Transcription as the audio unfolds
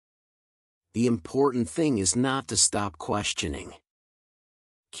The important thing is not to stop questioning.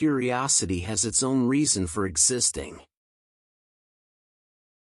 Curiosity has its own reason for existing.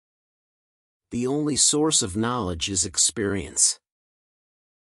 The only source of knowledge is experience.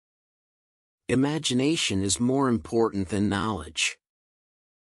 Imagination is more important than knowledge.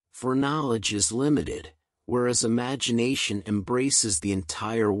 For knowledge is limited, whereas imagination embraces the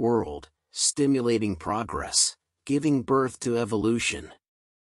entire world, stimulating progress, giving birth to evolution.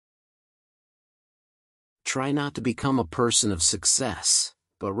 Try not to become a person of success,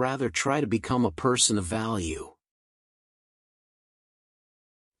 but rather try to become a person of value.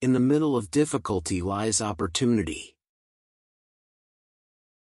 In the middle of difficulty lies opportunity.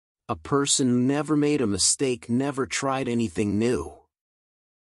 A person who never made a mistake never tried anything new.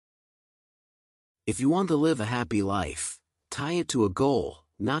 If you want to live a happy life, tie it to a goal,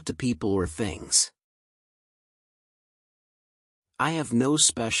 not to people or things. I have no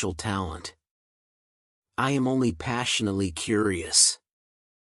special talent. I am only passionately curious.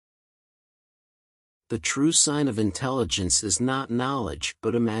 The true sign of intelligence is not knowledge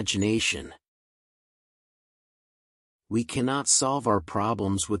but imagination. We cannot solve our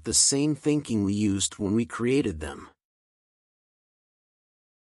problems with the same thinking we used when we created them.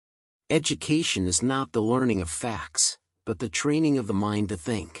 Education is not the learning of facts, but the training of the mind to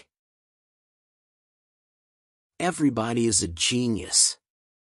think. Everybody is a genius.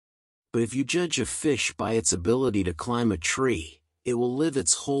 But if you judge a fish by its ability to climb a tree, it will live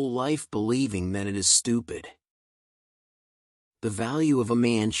its whole life believing that it is stupid. The value of a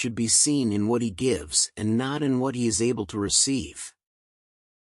man should be seen in what he gives and not in what he is able to receive.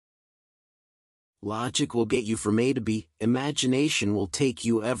 Logic will get you from A to B, imagination will take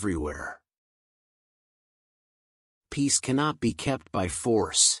you everywhere. Peace cannot be kept by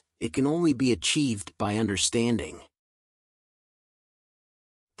force, it can only be achieved by understanding.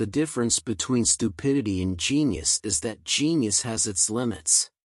 The difference between stupidity and genius is that genius has its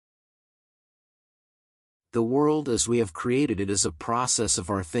limits. The world as we have created it is a process of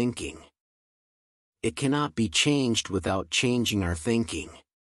our thinking. It cannot be changed without changing our thinking.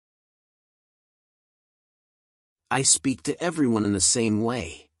 I speak to everyone in the same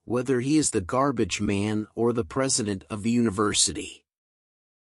way, whether he is the garbage man or the president of the university.